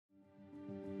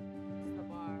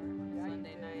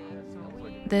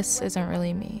this isn't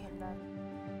really me.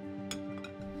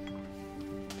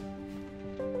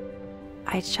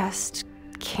 I just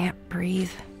can't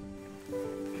breathe.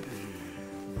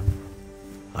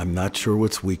 I'm not sure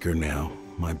what's weaker now,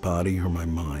 my body or my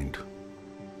mind.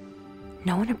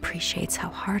 No one appreciates how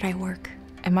hard I work.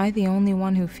 Am I the only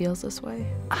one who feels this way?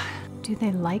 Do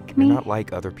they like me? You're not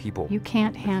like other people. You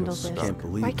can't handle this. Can't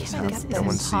believe Why this can't I happened. get No one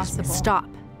this? sees me. Impossible. Stop.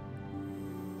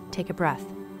 Take a breath.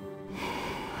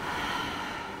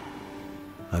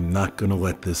 I'm not gonna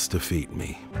let this defeat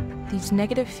me. These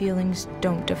negative feelings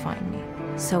don't define me.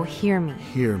 So hear me.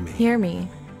 Hear me. Hear me.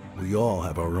 We all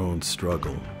have our own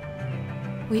struggle.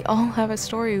 We all have a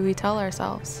story we tell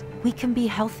ourselves. We can be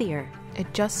healthier.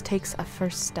 It just takes a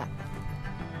first step.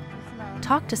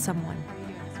 Talk to someone.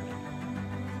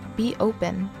 Be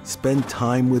open. Spend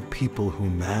time with people who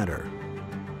matter.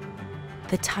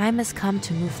 The time has come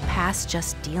to move past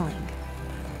just dealing.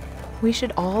 We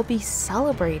should all be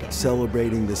celebrating.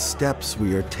 Celebrating the steps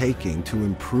we are taking to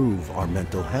improve our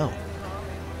mental health.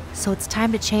 So it's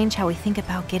time to change how we think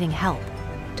about getting help.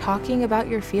 Talking about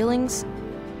your feelings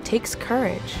takes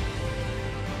courage.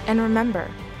 And remember,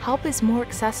 help is more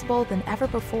accessible than ever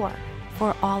before.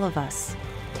 For all of us.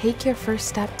 Take your first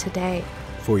step today.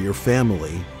 For your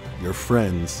family, your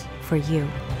friends. For you.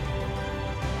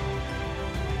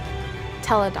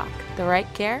 Teladoc, the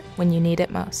right care when you need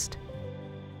it most.